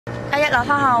早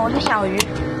上好，我是小鱼。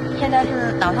现在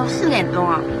是早上4点钟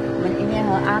啊，我们今天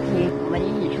和阿婷，我们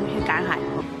一起出去赶海。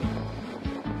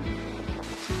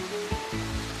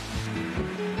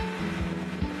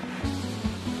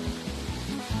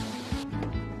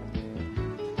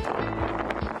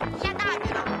下大雨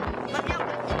了，我们要跟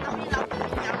你东西老板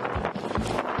一样。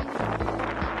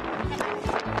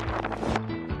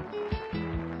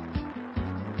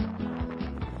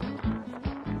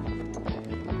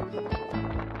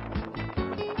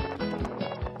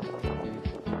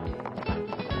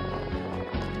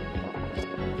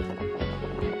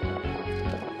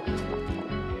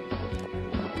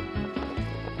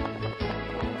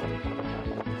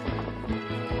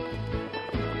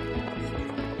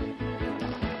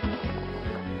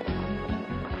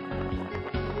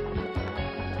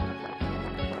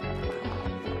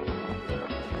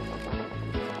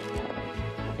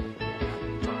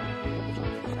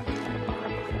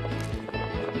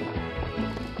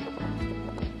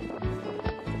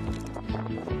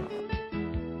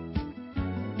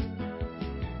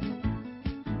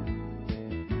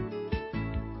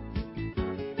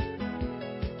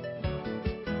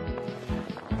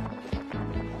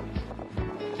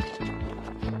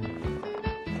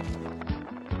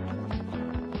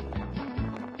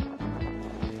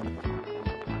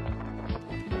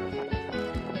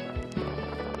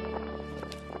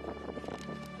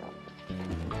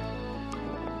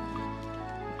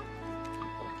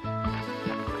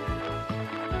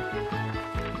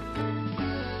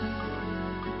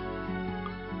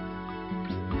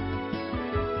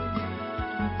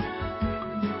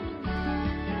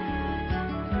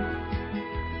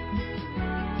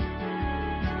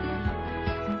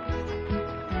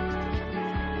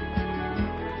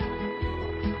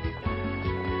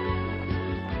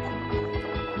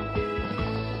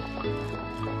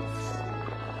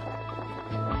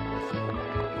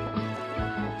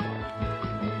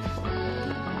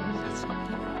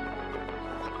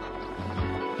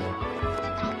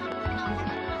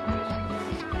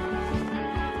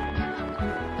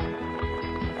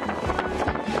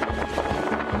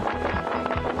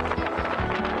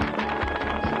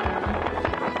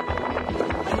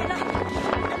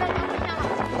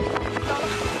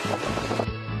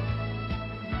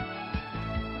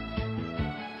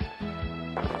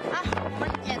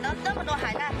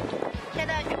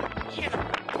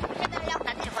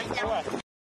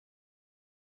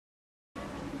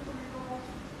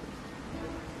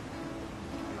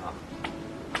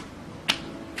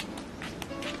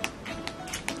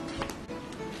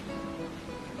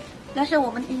这是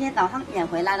我们今天早上捡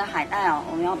回来的海带哦，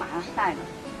我们要把它晒了。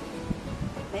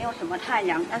没有什么太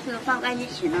阳，但是放在一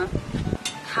起呢，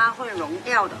它会融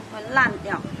掉的，会烂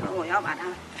掉，所以我要把它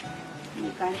沥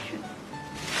干去。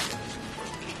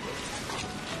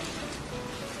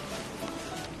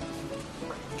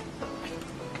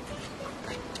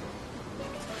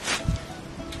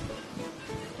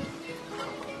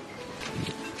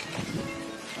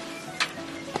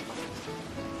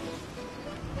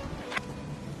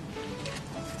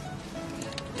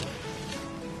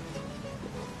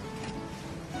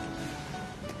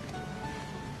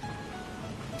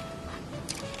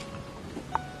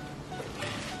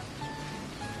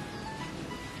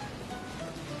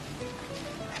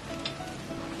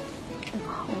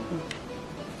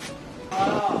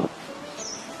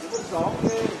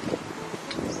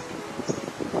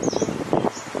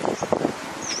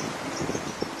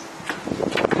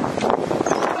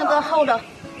这个厚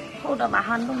的把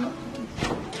它弄了，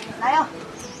来哟、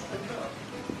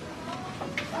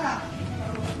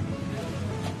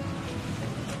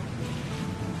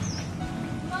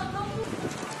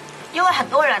因为很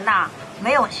多人呐、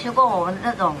没有吃过我们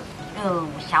这种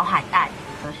小海带，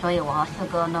所以我和四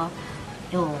哥呢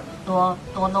就多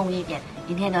弄一点。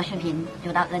今天的视频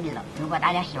就到这里了，如果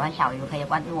大家喜欢小鱼，可以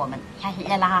关注我们，下期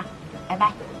见啦哈，拜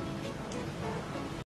拜。